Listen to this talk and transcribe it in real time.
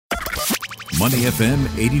Money FM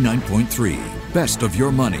 89.3. Best of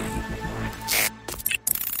your money.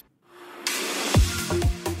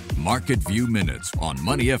 Market View Minutes on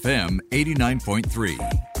Money FM 89.3.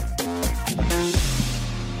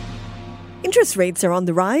 Interest rates are on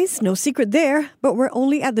the rise, no secret there, but we're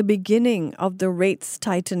only at the beginning of the rates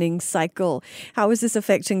tightening cycle. How is this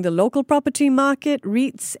affecting the local property market,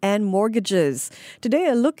 REITs, and mortgages? Today,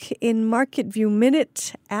 a look in Market View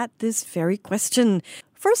Minute at this very question.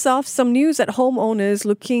 First off, some news at homeowners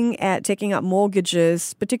looking at taking up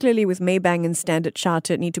mortgages, particularly with Maybank and Standard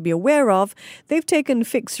Chartered, need to be aware of. They've taken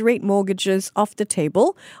fixed-rate mortgages off the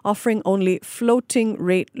table, offering only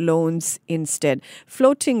floating-rate loans instead.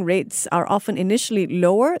 Floating rates are often initially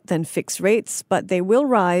lower than fixed rates, but they will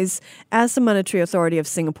rise as the Monetary Authority of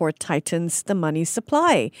Singapore tightens the money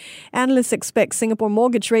supply. Analysts expect Singapore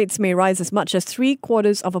mortgage rates may rise as much as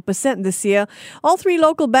 0.75% this year. All three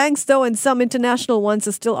local banks, though, and some international ones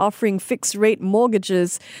are still offering fixed-rate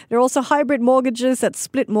mortgages. There are also hybrid mortgages that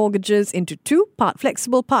split mortgages into two, part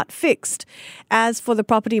flexible, part fixed. As for the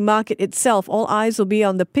property market itself, all eyes will be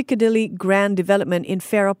on the Piccadilly Grand development in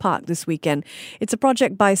Farrer Park this weekend. It's a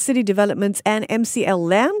project by City Developments and MCL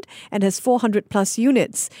Land and has 400-plus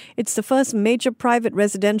units. It's the first major private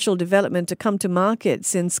residential development to come to market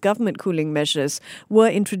since government cooling measures were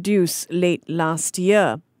introduced late last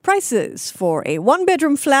year. Prices for a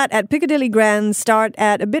one-bedroom flat at Piccadilly Grand start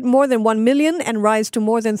at a bit more than 1 million and rise to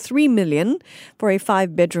more than 3 million for a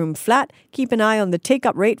five-bedroom flat. Keep an eye on the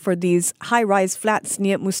take-up rate for these high-rise flats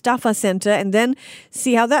near Mustafa Centre and then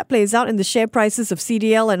see how that plays out in the share prices of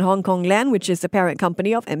CDL and Hong Kong Land, which is the parent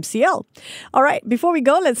company of MCL. All right, before we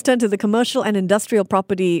go, let's turn to the commercial and industrial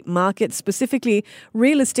property market, specifically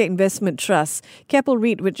real estate investment trusts. Keppel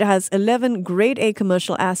REIT, which has 11 Grade A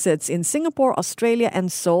commercial assets in Singapore, Australia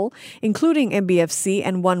and Seoul, including MBFC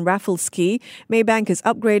and One Raffles Quay. Maybank has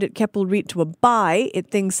upgraded Keppel REIT to a buy. It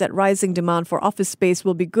thinks that rising demand for office space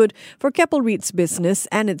will be good for Keppel REIT's business,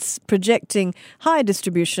 and it's projecting high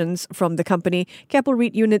distributions from the company. Keppel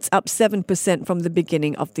REIT units up 7% from the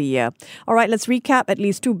beginning of the year. All right, let's recap. At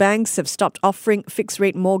least two banks have stopped offering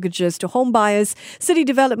fixed-rate mortgages to home buyers. City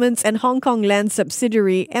Developments and Hong Kong Land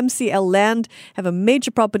subsidiary MCL Land have a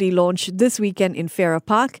major property launch this weekend in Farrer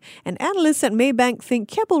Park, and analysts at Maybank think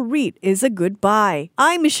Keppel REIT is a good buy.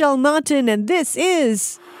 I'm Michelle Martin, and this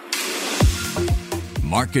is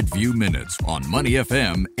Market View Minutes on Money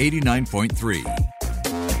FM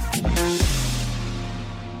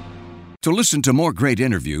 89.3. To listen to more great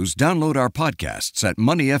interviews, download our podcasts at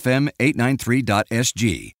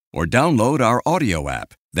moneyfm893.sg or download our audio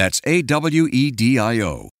app. That's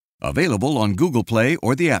AWEDIO. Available on Google Play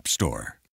or the App Store.